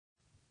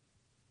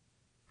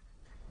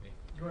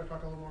you want to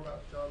talk a little more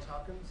about Johns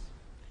Hopkins?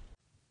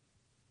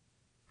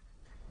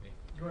 Me?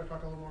 Do you want to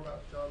talk a little more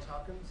about Johns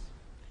Hopkins?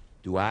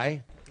 Do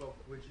I? Well,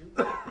 would you?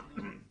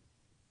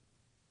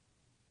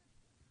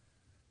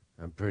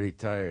 I'm pretty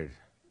tired.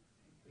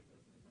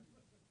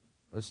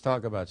 Let's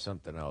talk about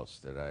something else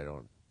that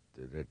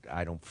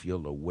I don't feel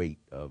the weight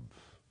of,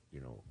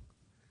 you know.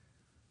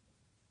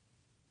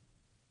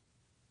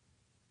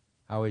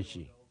 How is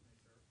she?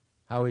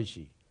 How is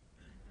she?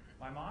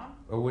 My mom?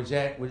 Or was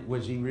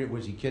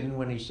he kidding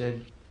when he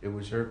said it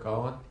was her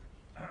calling?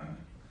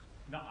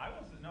 No, I was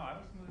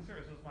completely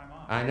serious. It was my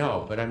mom. I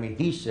know, but I mean,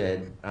 he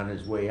said on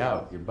his way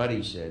out, your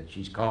buddy said,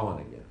 she's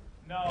calling again.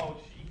 No,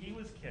 he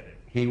was kidding.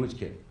 He was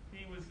kidding.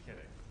 He was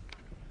kidding.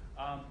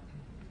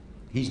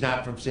 He's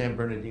not from San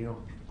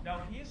Bernardino?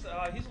 No, he's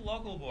a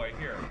local boy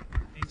here.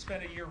 He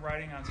spent a year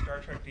writing on Star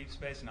Trek Deep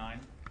Space Nine.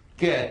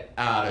 Get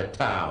out of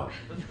town.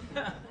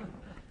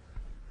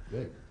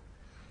 Good.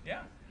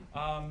 Yeah.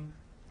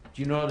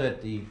 Do you know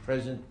that the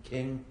present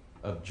king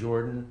of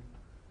Jordan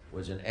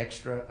was an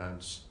extra on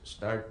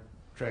Star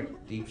Trek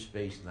Deep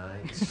Space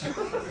Nine?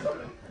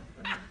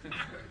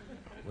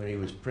 When he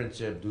was Prince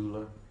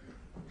Abdullah,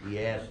 he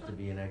asked to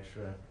be an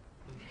extra.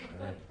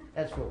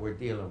 That's what we're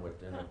dealing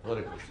with in the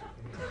political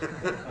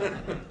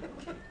system.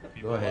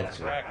 Go ahead,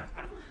 sir. Correct.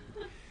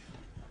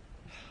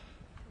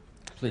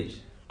 Please.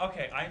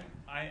 Okay,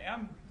 I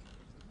am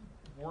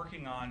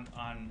working on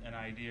an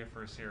idea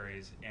for a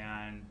series,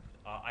 and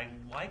I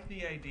like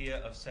the idea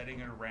of setting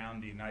it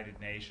around the United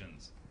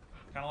Nations,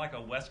 kind of like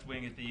a West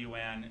Wing at the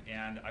UN.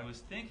 And I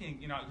was thinking,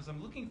 you know, because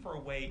I'm looking for a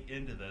way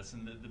into this,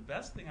 and the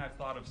best thing I've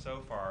thought of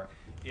so far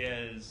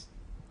is,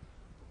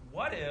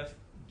 what if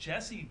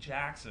Jesse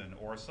Jackson,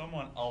 or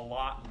someone a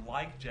lot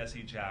like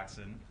Jesse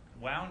Jackson,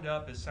 wound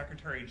up as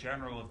Secretary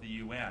General of the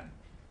UN?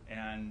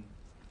 And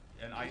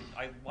I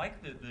like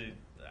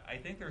I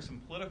think there's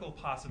some political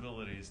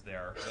possibilities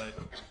there, but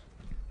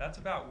that's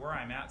about where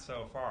I'm at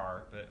so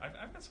far. But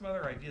I've got some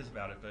other ideas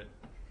about it. But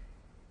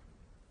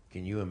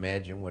Can you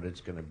imagine what it's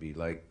going to be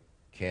like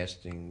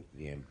casting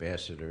the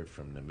ambassador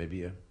from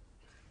Namibia?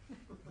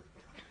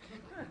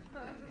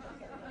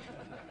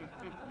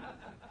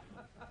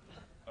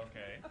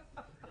 okay,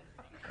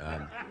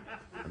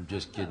 I'm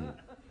just kidding.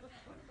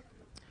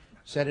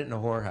 Set it in a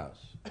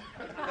whorehouse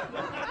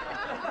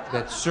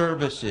that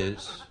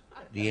services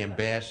the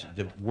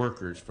the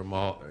workers from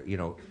all, you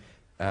know.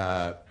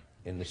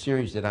 In the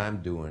series that I'm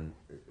doing,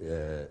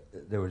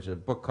 there was a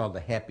book called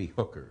The Happy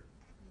Hooker.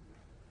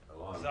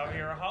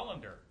 Xavier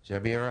Hollander.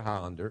 Xavier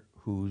Hollander,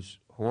 whose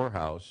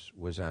whorehouse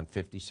was on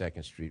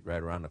 52nd Street,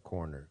 right around the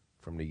corner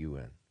from the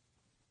UN.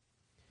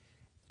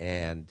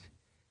 And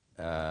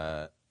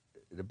the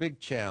big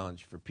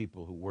challenge for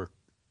people who work,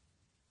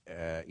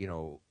 you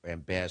know,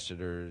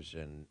 ambassadors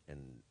and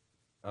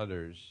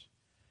others,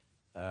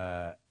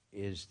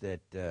 is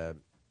that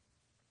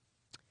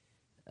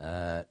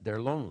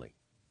they're lonely.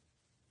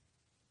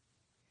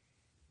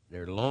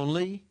 They're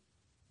lonely,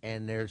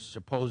 and they're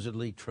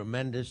supposedly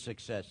tremendous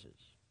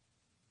successes.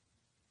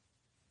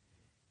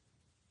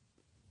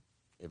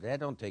 If that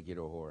don't take you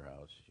to a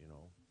whorehouse, you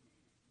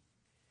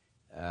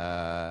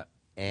know.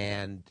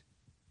 And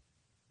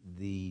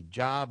the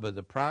job of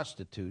the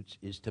prostitutes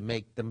is to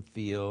make them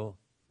feel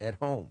at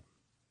home,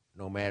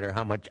 no matter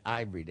how much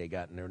ivory they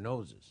got in their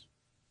noses.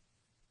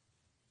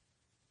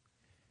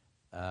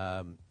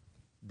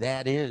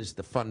 That is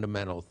the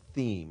fundamental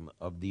theme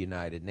of the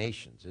United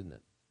Nations, isn't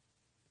it?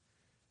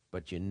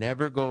 But you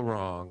never go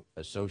wrong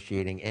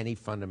associating any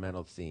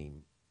fundamental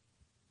theme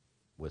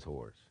with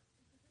whores.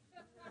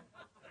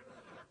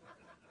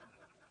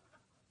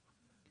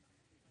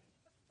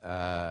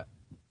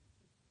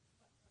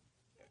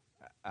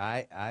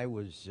 I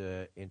was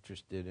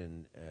interested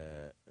in,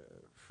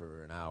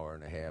 for an hour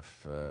and a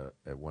half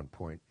at one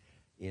point,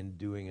 in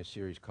doing a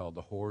series called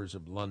The Whores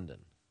of London,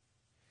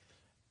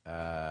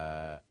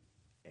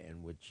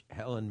 in which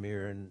Helen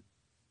Mirren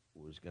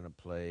was going to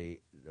play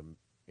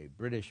a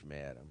British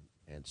madam,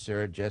 and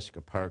Sarah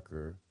Jessica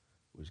Parker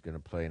was going to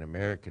play an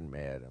American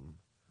madam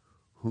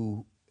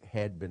who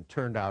had been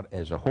turned out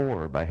as a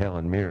whore by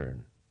Helen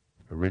Mirren,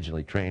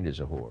 originally trained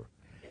as a whore.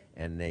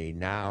 And they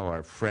now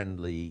are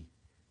friendly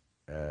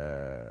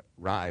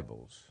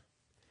rivals.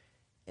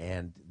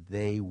 And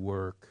they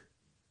work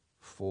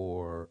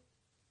for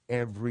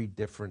every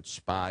different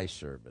spy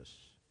service,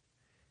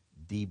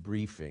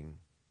 debriefing,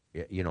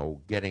 you know,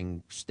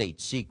 getting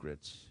state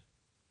secrets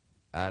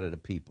out of the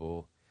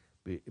people,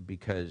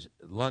 because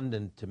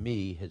London, to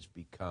me, has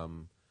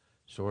become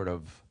sort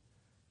of,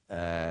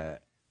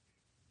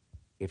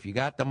 if you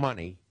got the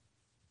money,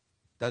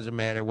 doesn't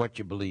matter what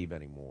you believe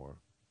anymore,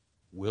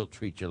 we'll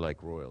treat you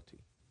like royalty.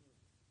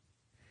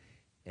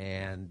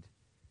 And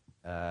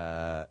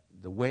the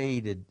way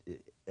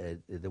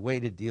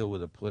to deal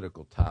with a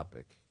political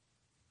topic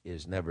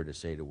is never to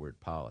say the word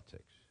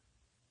politics.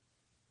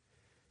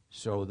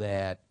 So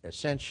that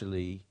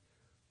essentially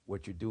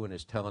what you're doing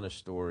is telling a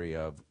story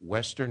of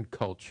Western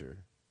culture,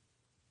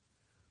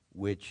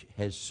 which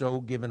has so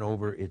given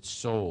over its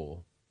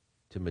soul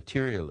to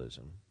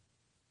materialism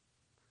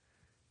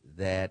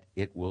that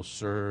it will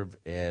serve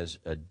as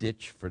a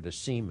ditch for the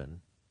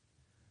semen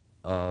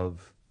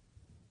of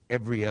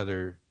every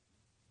other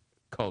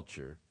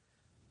culture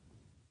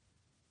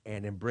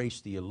and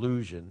embrace the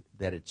illusion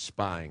that it's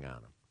spying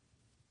on them.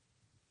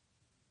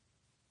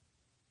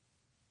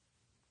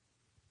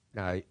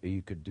 Now,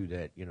 you could do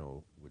that, you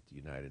know, with the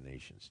United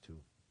Nations, too.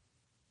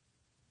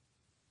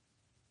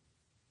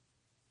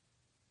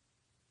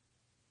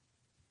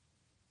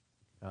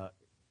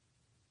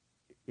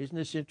 Isn't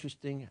this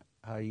interesting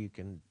how you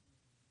can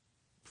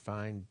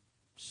find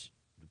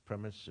the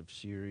premise of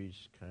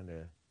series kind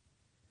of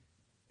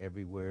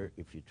everywhere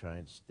if you try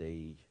and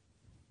stay...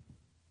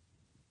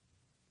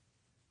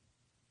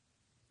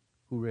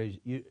 Who raised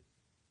you?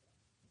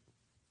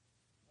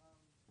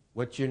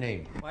 What's your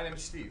name? My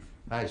name's Steve.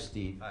 Hi,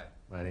 Steve. Hi.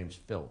 My name's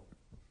Phil.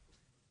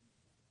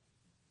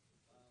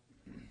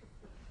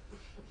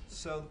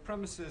 So the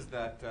premise is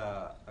that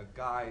a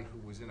guy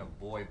who was in a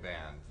boy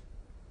band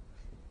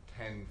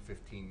 10,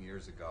 15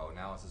 years ago,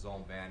 now has his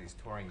own band, he's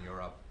touring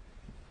Europe,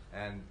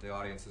 and the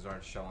audiences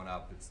aren't showing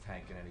up, it's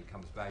tanking, and he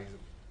comes back, he's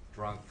a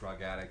drunk,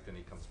 drug addict, and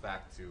he comes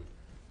back to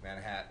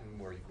Manhattan,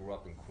 where he grew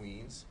up in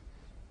Queens,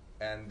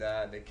 and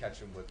they catch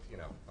him with, you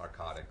know,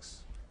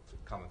 narcotics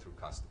coming through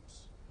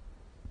customs.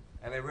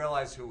 And they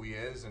realize who he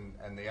is, and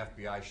the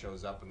FBI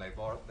shows up, and they've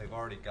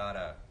already got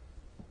a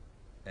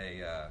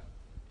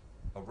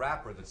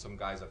rapper that some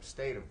guys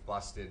upstate have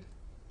busted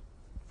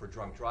for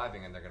drunk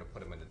driving, and they're going to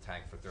put him in the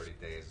tank for 30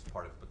 days as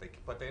part of.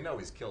 But they know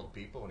he's killed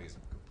people, and he's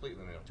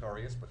completely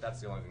notorious. But that's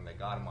the only thing they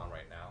got him on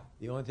right now.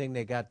 The only thing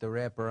they got the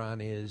rapper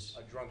on is...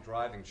 a drunk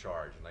driving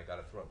charge, and they got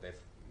to throw.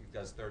 He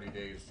does 30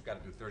 days. He's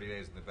got to do 30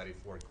 days in the Betty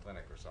Ford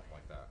clinic or something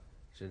like that.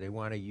 So they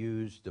want to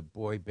use the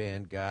boy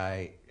band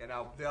guy And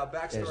now the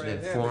backstory as an of him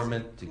is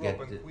informant to he get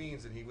grew up in the...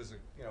 Queens, and he was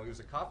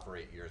a cop for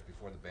 8 years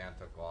before the band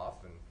took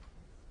off,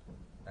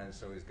 and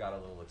so he's got a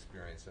little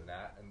experience in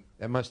that. And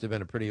That must have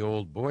been a pretty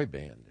old boy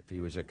band if he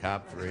was a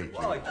cop for 8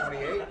 well, like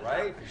 28,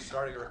 right? If you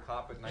started your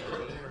cop at 19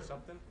 or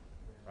something,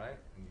 right?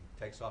 And he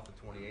takes off at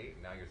 28,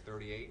 and now you're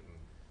 38, and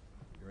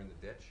you're in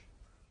the ditch.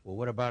 Well,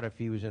 what about if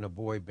he was in a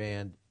boy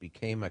band,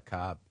 became a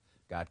cop,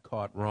 got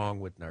caught wrong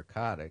with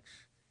narcotics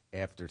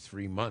after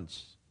 3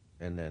 months,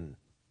 and then,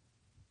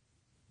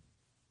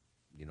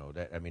 you know,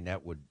 that, I mean,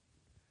 that would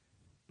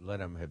let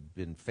him have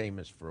been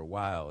famous for a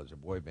while as a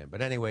boy band.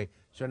 But anyway,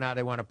 so now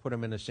they want to put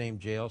him in the same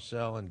jail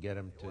cell and get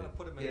him They to... want to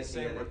put him in the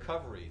same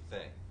recovery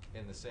thing,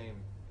 in the same,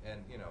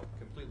 and, you know,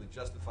 completely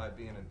justify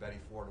being in Betty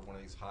Ford or one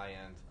of these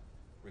high-end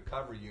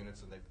recovery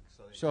units, and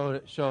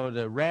So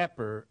the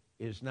rapper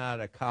is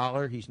not a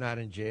collar, he's not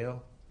in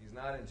jail?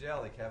 he's not in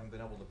jail. They haven't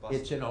been able to bust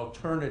It's him. an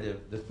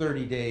alternative, the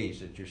 30 days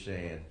that you're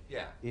saying,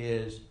 Yeah,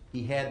 is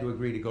he had to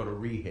agree to go to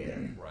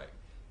rehab. right.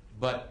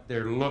 But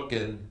they're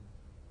looking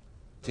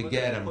to But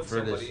get they him put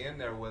for this. somebody in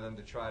there with him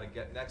to try to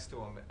get next to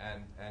him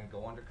and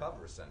go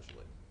undercover,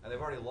 essentially. And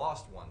they've already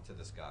lost one to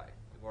this guy.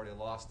 They've already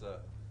lost a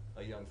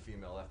young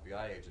female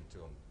FBI agent to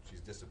him. She's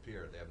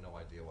disappeared. They have no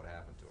idea what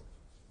happened to her.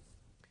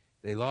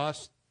 They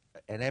lost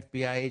an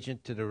FBI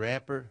agent to the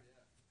rapper.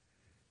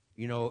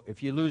 You know,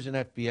 if you lose an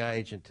FBI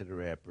agent to the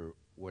rapper,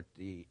 what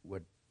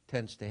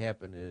tends to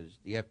happen is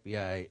the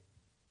FBI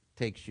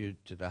takes you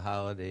to the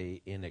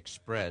Holiday Inn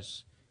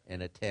Express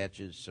and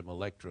attaches some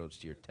electrodes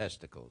to your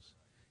testicles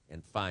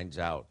and finds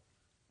out.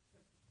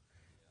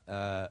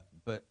 Okay,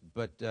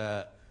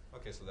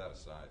 so that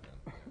aside,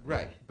 then.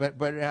 Right,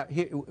 but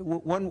here,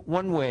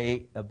 one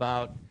way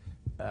about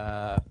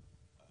to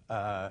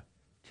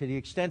the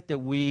extent that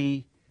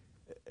we,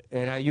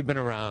 and you've been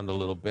around a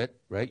little bit,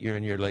 right? You're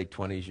in your late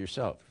 20s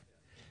yourself,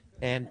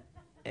 and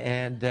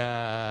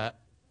to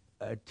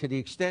the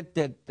extent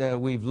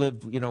that we've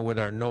lived, you know, with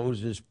our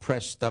noses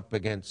pressed up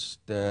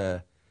against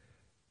the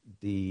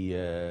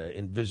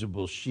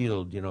invisible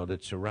shield, you know,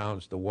 that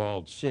surrounds the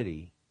walled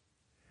city.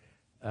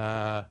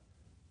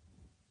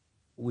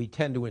 We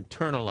tend to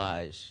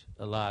internalize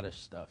a lot of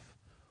stuff,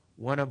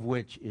 one of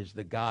which is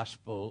the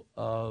gospel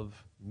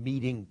of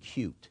meeting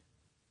cute.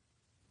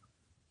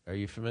 Are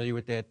you familiar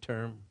with that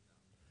term?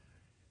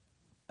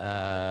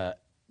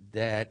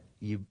 That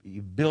you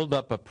build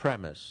up a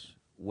premise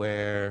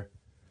where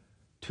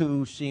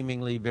two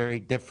seemingly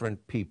very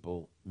different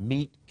people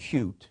meet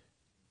cute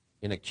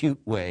in a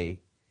cute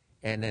way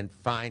and then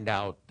find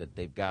out that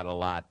they've got a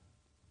lot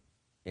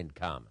in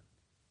common.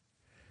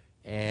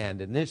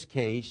 And in this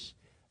case,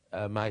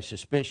 my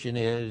suspicion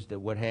is that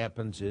what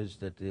happens is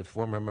that the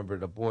former member of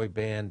the boy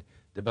band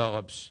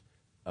develops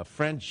a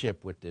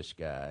friendship with this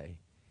guy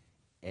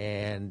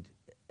and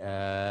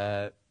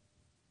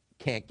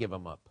can't give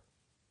him up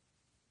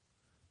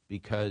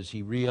because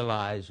he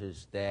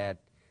realizes that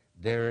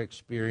their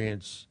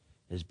experience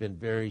has been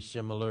very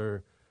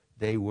similar.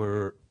 They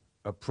were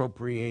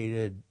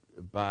appropriated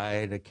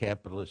by the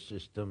capitalist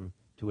system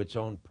to its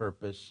own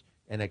purpose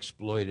and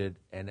exploited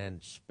and then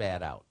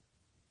spat out.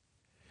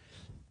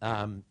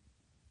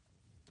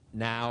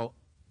 Now,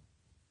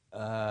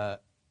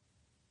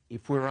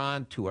 if we're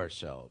on to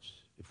ourselves,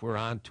 if we're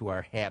on to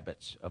our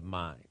habits of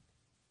mind,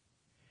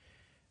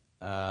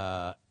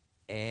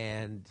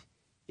 and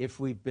if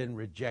we've been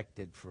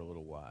rejected for a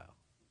little while,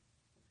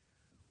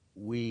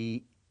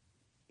 we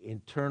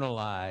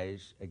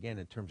internalize, again,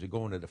 in terms of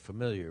going to the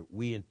familiar,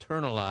 we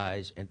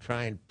internalize and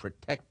try and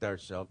protect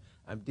ourselves.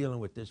 I'm dealing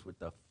with this with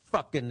the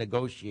fucking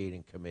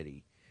negotiating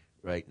committee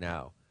right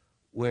now,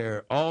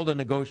 where all the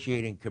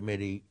negotiating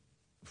committee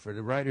for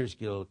the Writers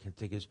Guild can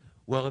think is,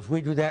 well, if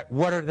we do that,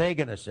 what are they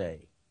going to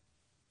say?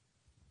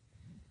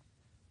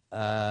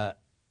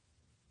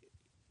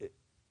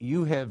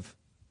 You have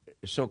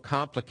so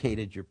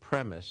complicated your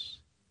premise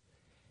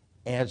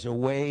as a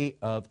way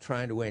of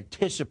trying to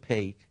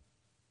anticipate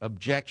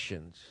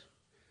objections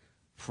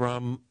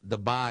from the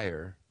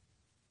buyer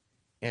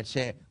and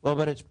say, well,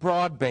 but it's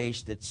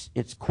broad-based,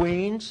 it's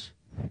Queens,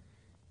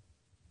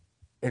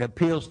 it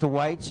appeals to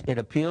whites, it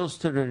appeals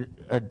to the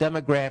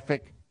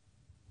demographic,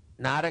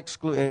 not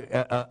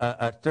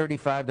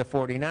 35 to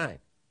 49.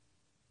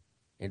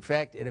 In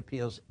fact, it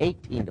appeals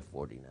 18 to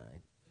 49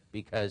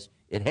 because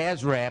it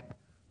has rap,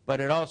 but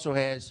it also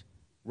has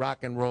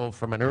rock and roll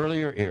from an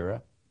earlier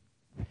era.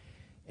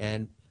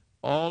 And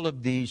all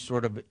of these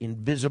sort of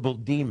invisible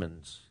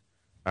demons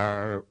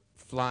are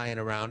flying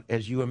around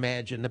as you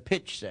imagine the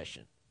pitch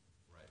session.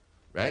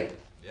 Right? Right?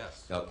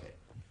 Yes. Okay.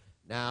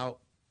 Now,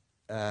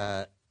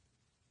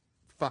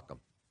 fuck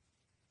them.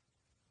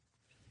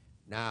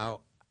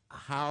 Now,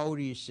 how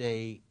do you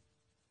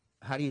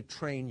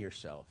train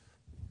yourself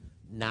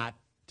not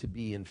to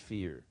be in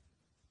fear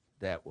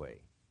that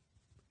way?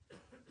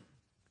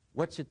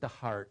 What's at the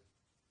heart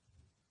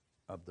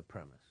of the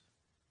premise?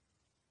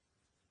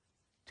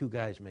 Two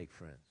guys make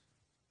friends.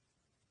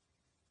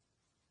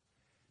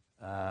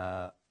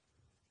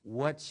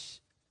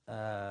 What's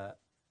the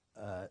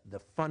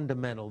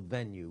fundamental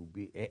venue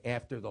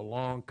after the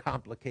long,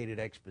 complicated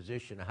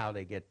exposition of how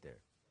they get there?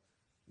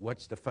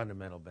 What's the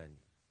fundamental venue?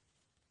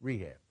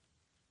 Rehab.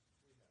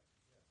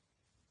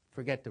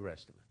 Forget the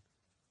rest of it.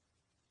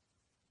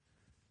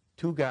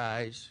 Two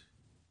guys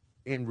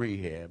in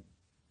rehab,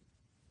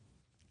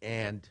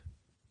 and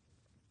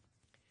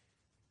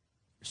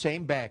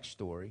same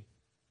backstory,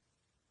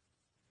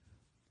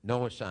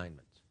 no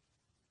assignments.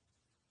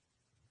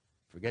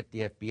 Forget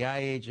the FBI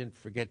agent,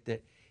 forget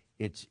that.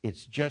 It's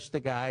just the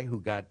guy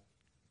who got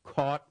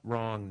caught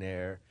wrong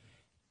there,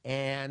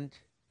 and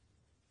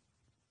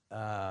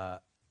at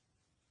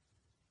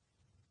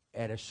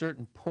a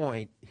certain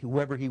point,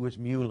 whoever he was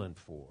muling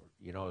for,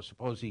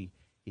 suppose he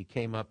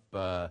came up,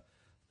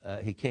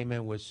 he came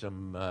in with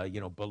some,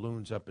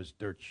 balloons up his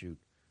dirt chute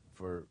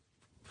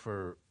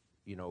for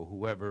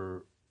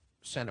whoever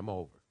sent him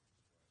over,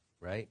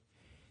 right?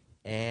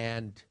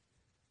 And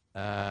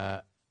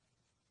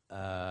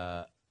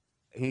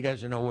he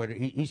doesn't know where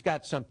he's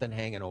got something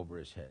hanging over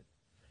his head.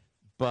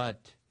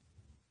 But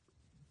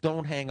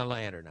don't hang a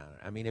lantern on it.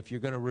 I mean, if you're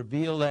going to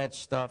reveal that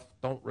stuff,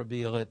 don't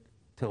reveal it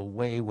till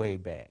way, way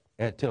back,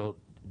 till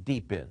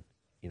deep in,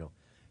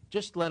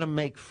 Just let them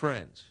make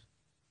friends.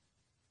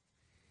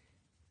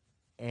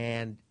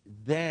 And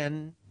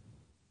then,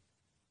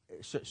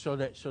 so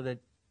that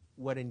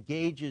what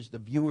engages the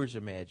viewer's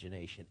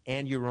imagination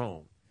and your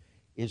own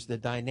is the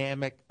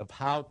dynamic of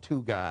how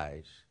two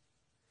guys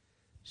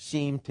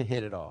seem to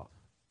hit it off.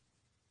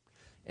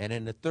 And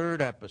in the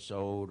third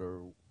episode,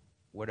 or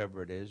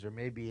whatever it is, or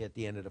maybe at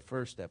the end of the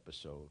first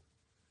episode,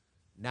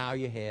 now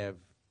you have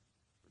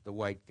the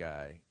white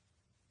guy,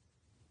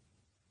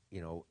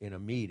 in a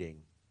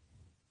meeting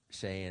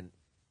saying,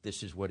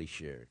 this is what he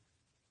shared.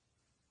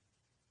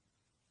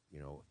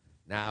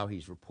 Now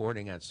he's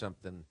reporting on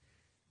something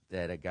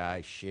that a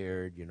guy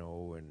shared,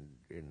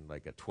 in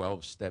like a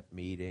 12-step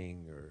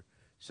meeting or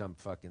some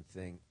fucking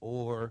thing.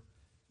 Or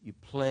you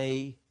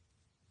play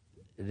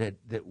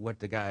that what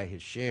the guy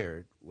has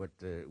shared, what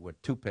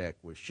Tupac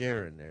was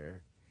sharing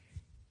there,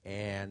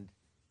 and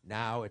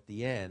now at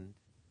the end,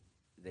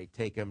 they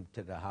take him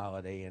to the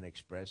Holiday Inn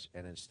Express,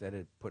 and instead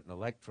of putting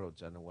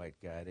electrodes on the white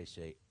guy, they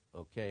say,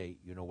 okay,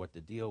 you know what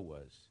the deal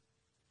was.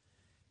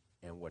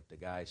 And what the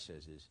guy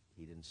says is,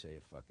 he didn't say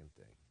a fucking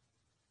thing.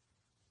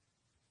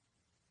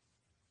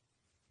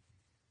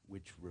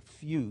 Which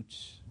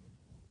refutes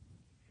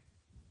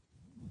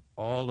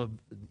all of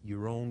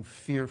your own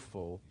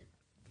fearful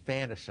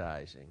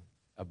fantasizing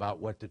about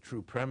what the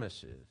true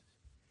premise is.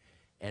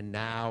 And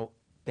now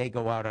they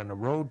go out on the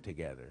road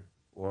together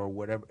or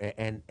whatever,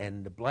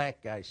 and the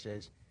black guy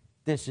says,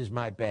 this is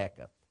my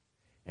backup.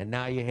 And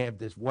now you have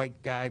this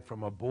white guy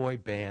from a boy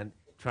band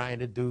trying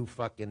to do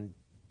fucking,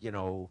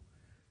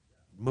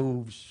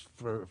 moves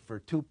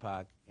for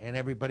Tupac, and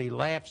everybody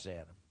laughs at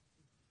him,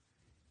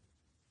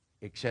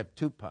 except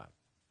Tupac.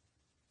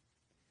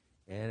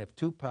 And if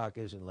Tupac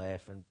isn't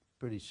laughing,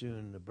 pretty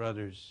soon the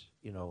brothers,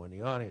 in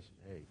the audience,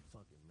 hey,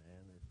 fucking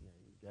man,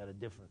 you got a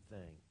different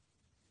thing.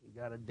 You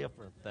got a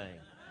different thing.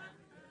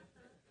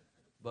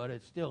 But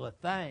it's still a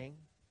thing.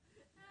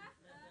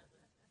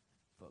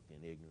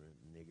 Fucking ignorant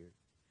nigger.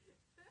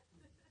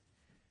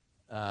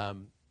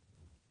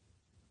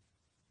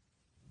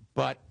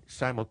 But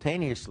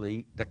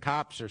simultaneously, the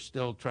cops are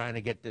still trying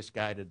to get this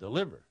guy to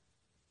deliver.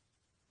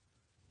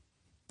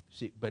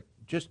 See, but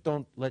just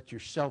don't let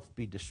yourself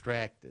be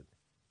distracted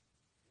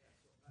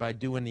by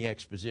doing the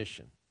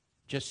exposition.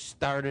 Just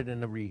started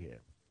in the rehab.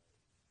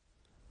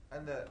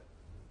 And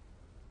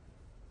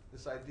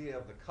this idea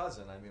of the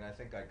cousin, I mean, I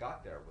think I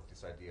got there with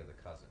this idea of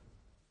the cousin.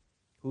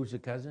 Who's the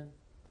cousin?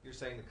 You're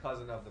saying the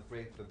cousin of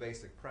the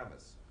basic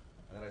premise.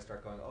 And then I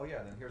start going, oh yeah,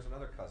 and then here's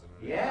another cousin.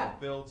 And Yeah. it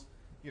builds,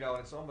 you know,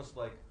 and it's almost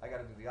like I got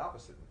to do the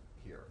opposite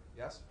here.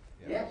 Yes?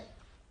 Yeah.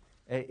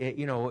 Yes.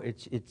 You know,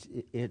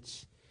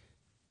 it's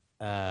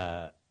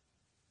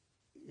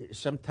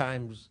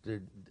sometimes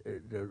the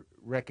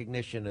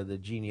recognition of the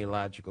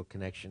genealogical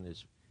connection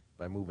is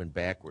by moving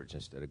backwards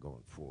instead of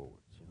going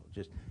forwards. You know,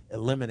 just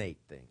eliminate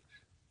things.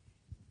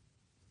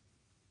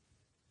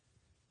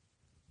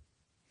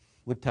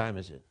 What time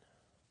is it?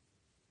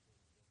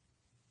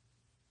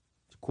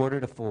 It's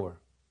 3:45.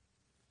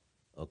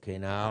 Okay,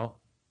 now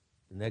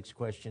the next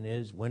question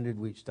is, when did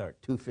we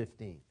start?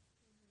 2:15.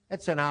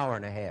 That's an hour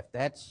and a half.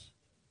 That's,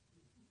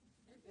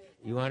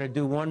 you want to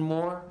do one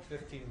more?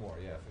 15 more,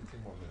 yeah,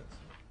 15 more minutes.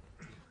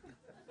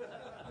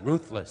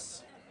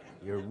 Ruthless.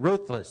 You're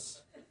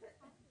ruthless.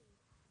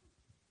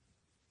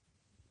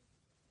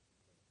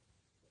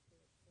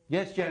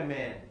 Yes, young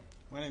man.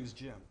 My name's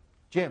Jim.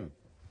 Jim.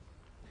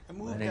 I My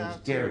moved name's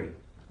out. Gary.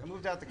 I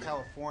moved out to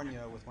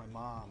California with my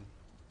mom.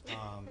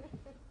 What's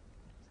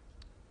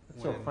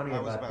so when funny I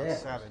was about about that?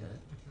 7,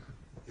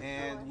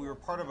 and we were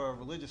part of a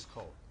religious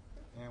cult,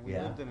 and we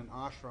Yeah. lived in an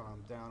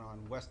ashram down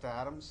on West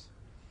Adams,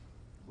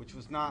 which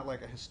was not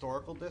like a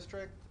historical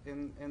district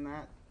in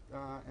that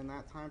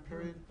time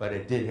period. But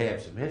it did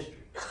have some history.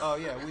 Oh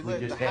yeah, we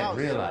lived. just The hadn't house,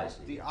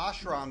 realized it the yet.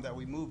 ashram that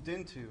we moved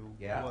into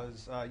Yeah.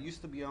 was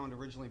used to be owned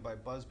originally by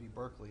Busby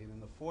Berkeley, and in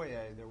the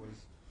foyer there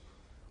was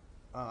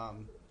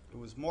it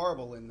was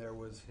marble, and there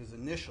was his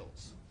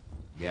initials,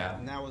 Yeah.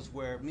 and that was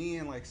where me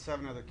and like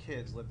 7 other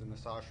kids lived in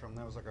this ashram.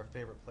 That was like our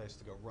favorite place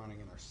to go running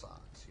in our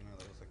socks. You know,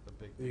 that was like the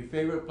big. Your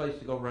favorite place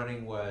to go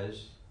running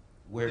was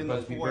where in the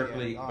Busby foyer,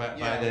 Berkeley, by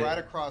yeah, the... right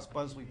across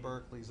Busby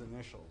Berkeley's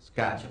initials.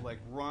 Gotcha. Like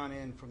run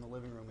in from the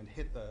living room and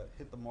hit the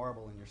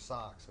marble in your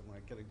socks and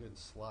like get a good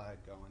slide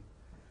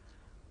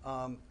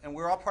going. And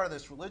we're all part of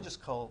this religious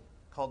cult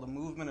called the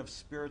Movement of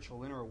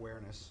Spiritual Inner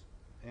Awareness.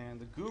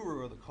 And the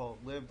guru of the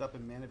cult lived up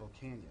in Mandeville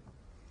Canyon.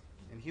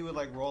 And he would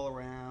like roll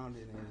around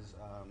in his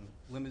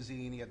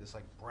limousine. He had this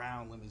like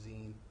brown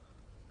limousine.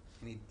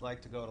 And he'd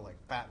like to go to like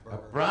A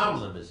Fatburger. brown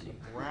limousine.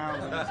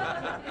 Brown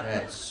limousine.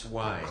 That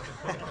swine.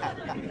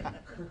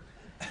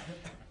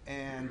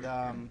 And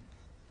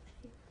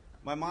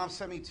my mom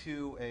sent me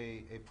to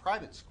a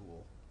private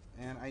school,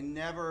 and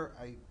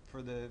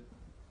for the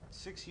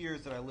 6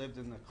 years that I lived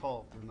in the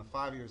cult, and the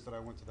 5 years that I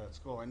went to that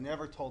school, I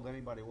never told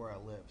anybody where I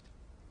lived,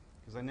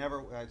 because I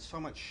had so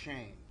much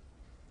shame.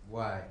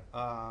 Why?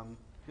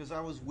 Because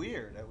I was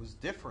weird. I was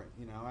different,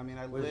 you know. I mean,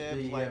 I Was lived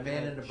the like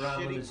man in in a the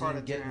brown shitty part limousine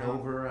of getting town.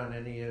 over on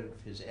any of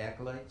his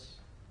acolytes?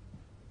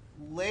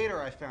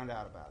 Later, I found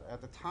out about it. At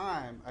the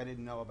time, I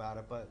didn't know about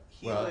it, but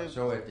he Well, lived.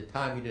 so at the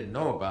time you didn't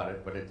know about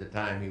it, but at the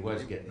time he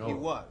was getting over. He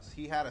was.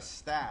 He had a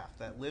staff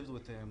that lived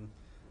with him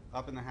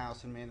up in the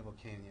house in Mandeville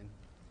Canyon,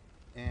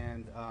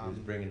 and He was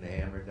bringing the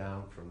hammer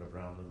down from the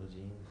brown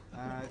limousine.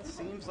 it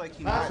seems like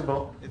he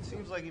Possible. might. It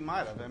seems like he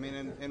might have. I mean,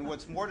 and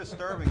what's more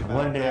disturbing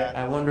about that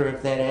I wonder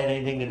if that had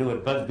anything to do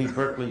with Busby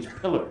Berkeley's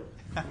pillar.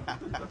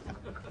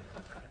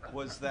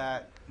 was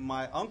that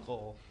my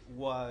uncle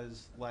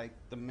was like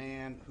the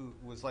man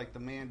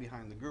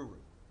behind the guru,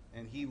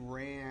 and he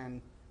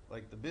ran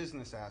like the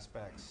business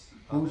aspects.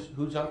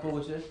 Whose uncle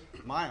was this?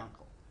 My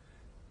uncle,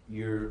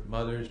 Your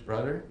mother's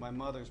brother? my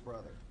mother's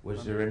brother.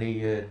 Was there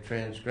any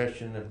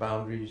transgression of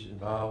boundaries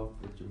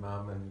involved with your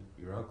mom and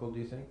your uncle, do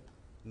you think?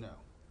 No.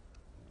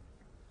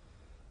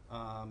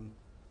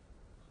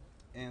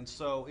 And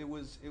so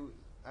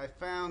I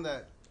found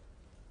that,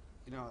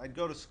 you know, I'd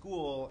go to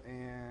school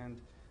and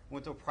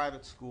went to a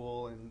private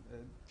school, and a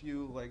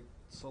few like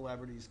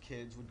celebrities'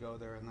 kids would go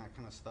there and that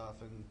kind of stuff,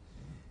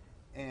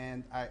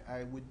 and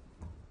I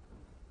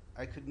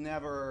could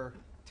never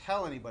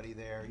tell anybody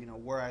there, you know,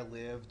 where I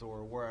lived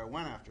or where I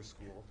went after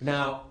school.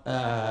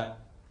 Now,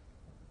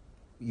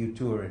 you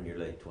two are in your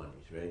late 20s,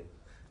 right?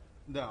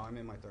 No, I'm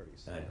in my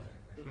 30s. I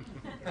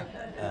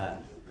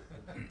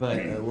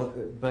know.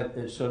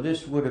 But so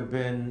this would have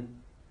been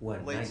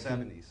when? Late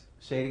 70s.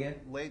 Say it again?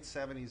 Late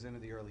 70s into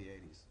the early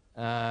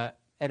 80s.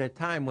 At a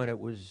time when it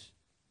was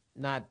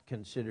not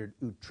considered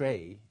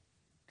outre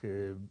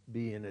to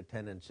be in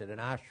attendance at an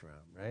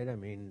ashram, right? I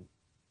mean,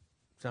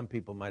 some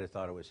people might have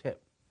thought it was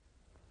hip.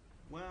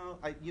 Well,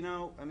 I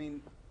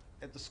mean,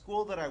 at the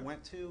school that I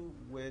went to,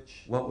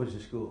 which What was the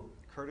school?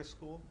 Curtis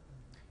School,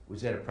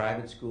 Was that a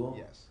private school?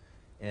 yes.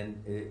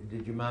 And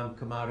did your mom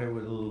come out here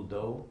with a little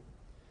dough?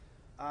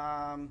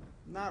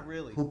 Not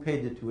really. Who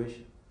paid the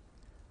tuition?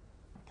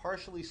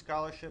 Partially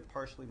scholarship,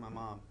 partially my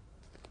mom.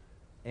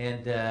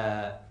 And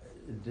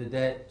did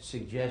that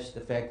suggest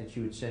the fact that she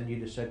would send you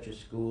to such a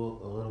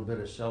school, a little bit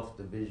of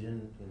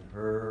self-division in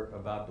her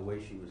about the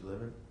way she was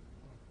living?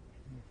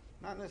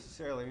 Not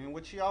necessarily. I mean,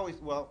 what she always,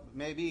 well,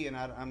 maybe, and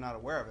I'm not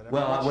aware of it. I mean,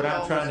 Well, what she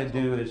I'm trying always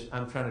to told do me- is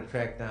I'm trying to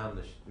track down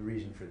the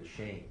reason for the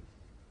shame.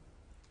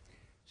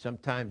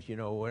 sometimes,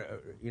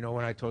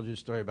 when I told you the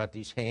story about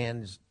these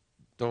hands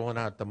doling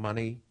out the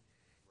money,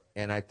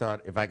 and I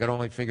thought if I could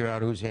only figure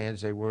out whose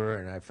hands they were,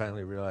 and I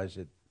finally realized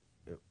it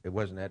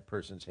wasn't that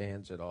person's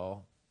hands at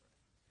all.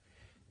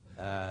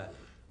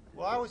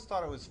 Well, I always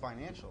thought it was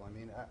financial. I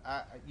mean,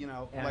 Yeah,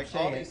 like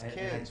I'm all saying, these and I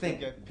kids would think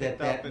get that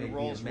picked up may be in a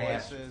Rolls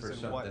mask Royces for and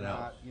something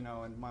whatnot, else.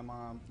 and my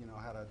mom,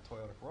 had a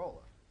Toyota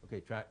Corolla.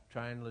 Okay,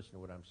 try and listen to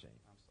what I'm saying.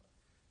 I'm sorry.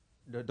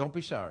 No, don't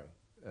be sorry.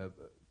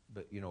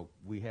 But,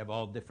 we have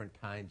all different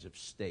kinds of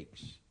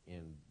stakes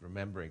in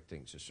remembering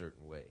things a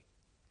certain way.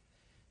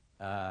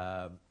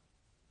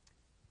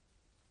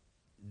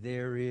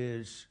 There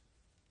is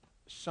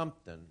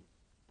something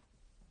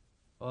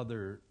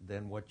other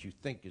than what you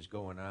think is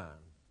going on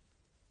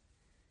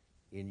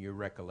in your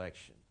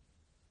recollection.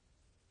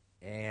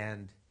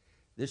 And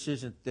this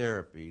isn't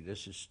therapy,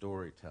 this is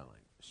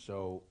storytelling.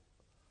 So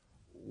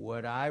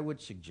what I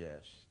would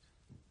suggest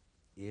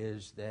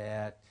is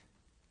that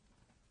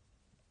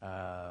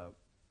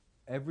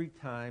every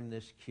time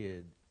this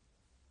kid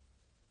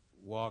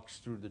walks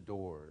through the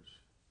doors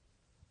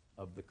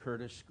of the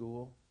Curtis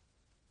School,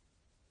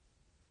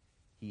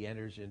 he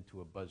enters into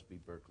a Busby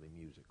Berkeley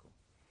musical.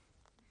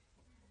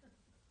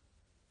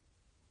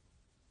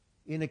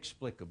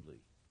 Inexplicably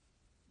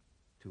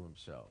to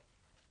himself.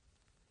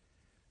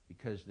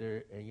 Because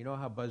and you know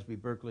how Busby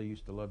Berkeley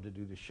used to love to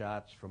do the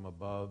shots from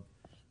above,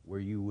 where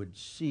you would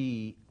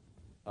see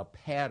a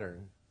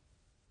pattern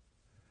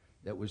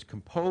that was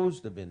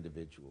composed of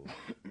individuals,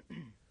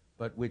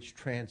 but which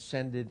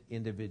transcended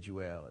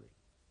individuality.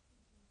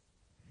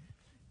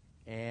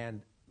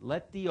 And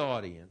let the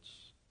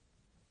audience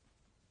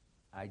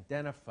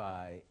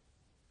identify,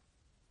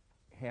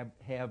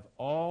 have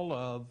all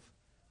of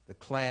the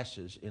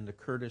classes in the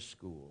Curtis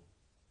School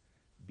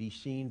be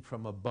seen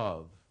from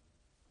above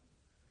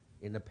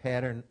in the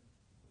pattern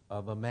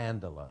of a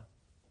mandala,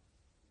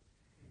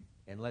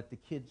 and let the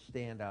kids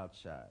stand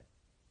outside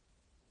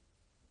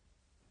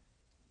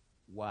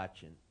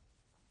watching,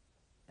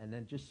 and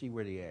then just see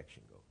where the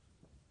action goes.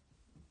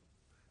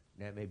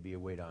 That may be a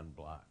way to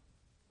unblock.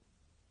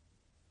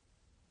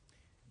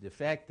 The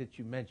fact that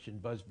you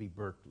mentioned Busby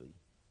Berkeley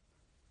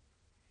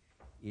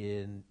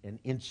in an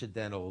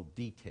incidental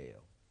detail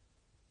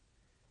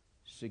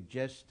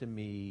suggests to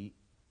me,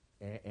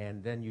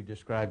 and then you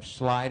describe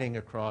sliding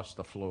across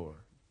the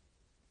floor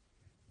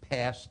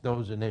past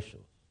those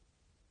initials,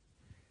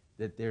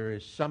 that there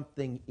is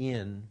something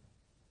in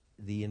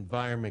the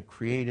environment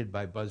created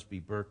by Busby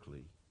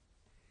Berkeley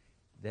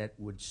that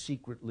would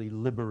secretly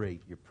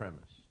liberate your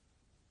premise.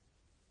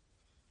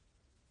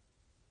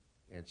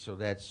 And so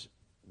that's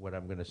what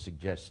I'm going to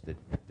suggest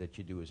that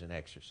you do as an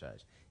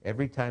exercise.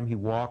 Every time he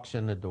walks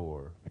in the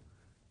door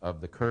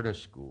of the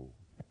Curtis School,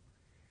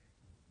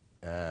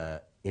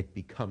 it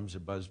becomes a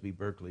Busby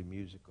Berkeley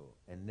musical.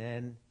 And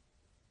then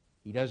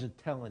he doesn't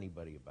tell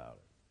anybody about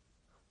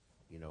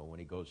it, when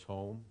he goes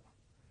home,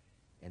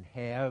 and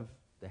have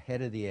the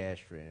head of the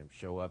ashram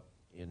show up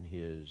in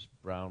his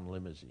brown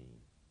limousine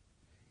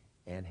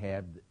and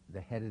have the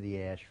head of the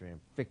ashram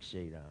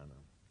fixate on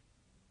him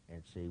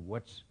and say,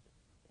 what's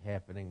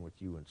happening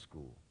with you in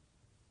school?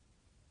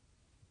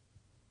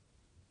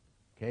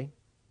 Okay?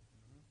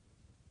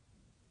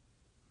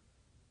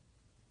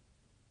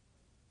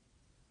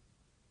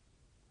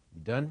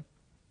 You done?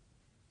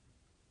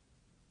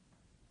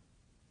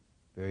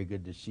 Very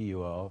good to see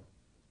you all.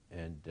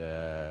 And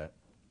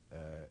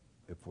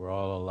if we're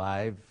all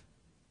alive,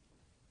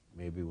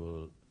 maybe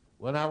we'll...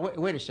 Well, now,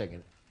 wait a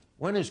second.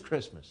 When is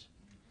Christmas?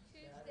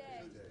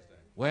 Tuesday.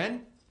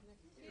 When?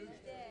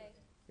 Tuesday.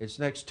 It's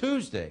next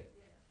Tuesday.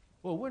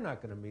 Well, we're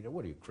not going to meet.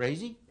 What are you,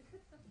 crazy?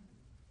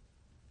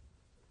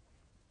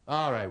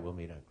 All right, we'll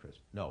meet on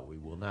Christmas. No, we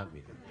will not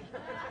meet on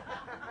Christmas.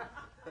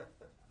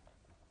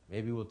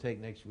 Maybe we'll take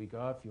next week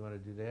off. You want to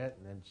do that,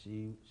 and then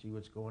see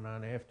what's going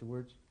on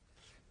afterwards.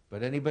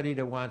 But anybody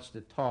that wants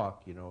to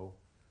talk,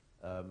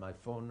 my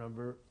phone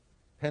number,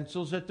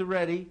 pencils at the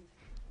ready,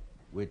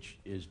 which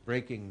is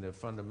breaking the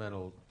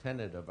fundamental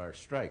tenet of our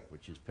strike,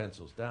 which is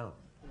pencils down.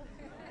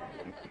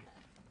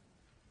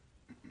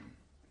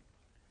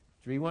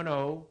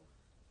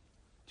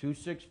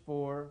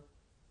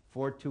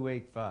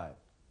 310-264-4285.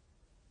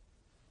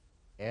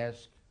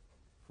 Ask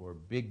for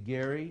Big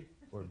Gary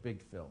or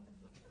Big Phil.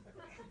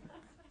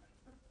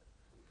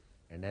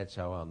 And that's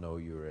how I'll know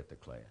you were at the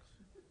class.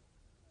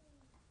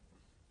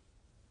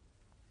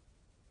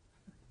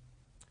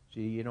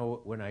 See,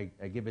 when I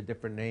give a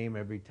different name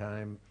every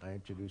time I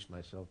introduce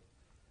myself,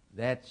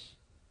 that's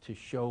to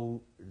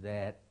show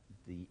that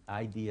the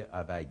idea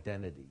of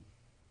identity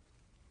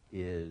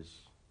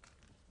is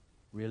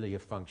really a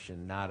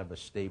function not of a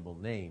stable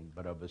name,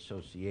 but of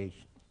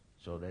association.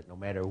 So that no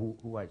matter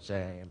who I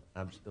say I am,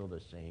 I'm still the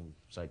same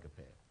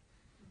psychopath.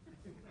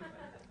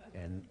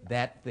 And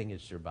that thing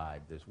has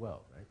survived as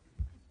well, right?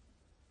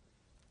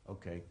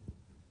 Okay.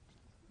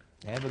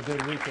 Have a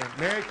good weekend.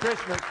 Merry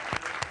Christmas.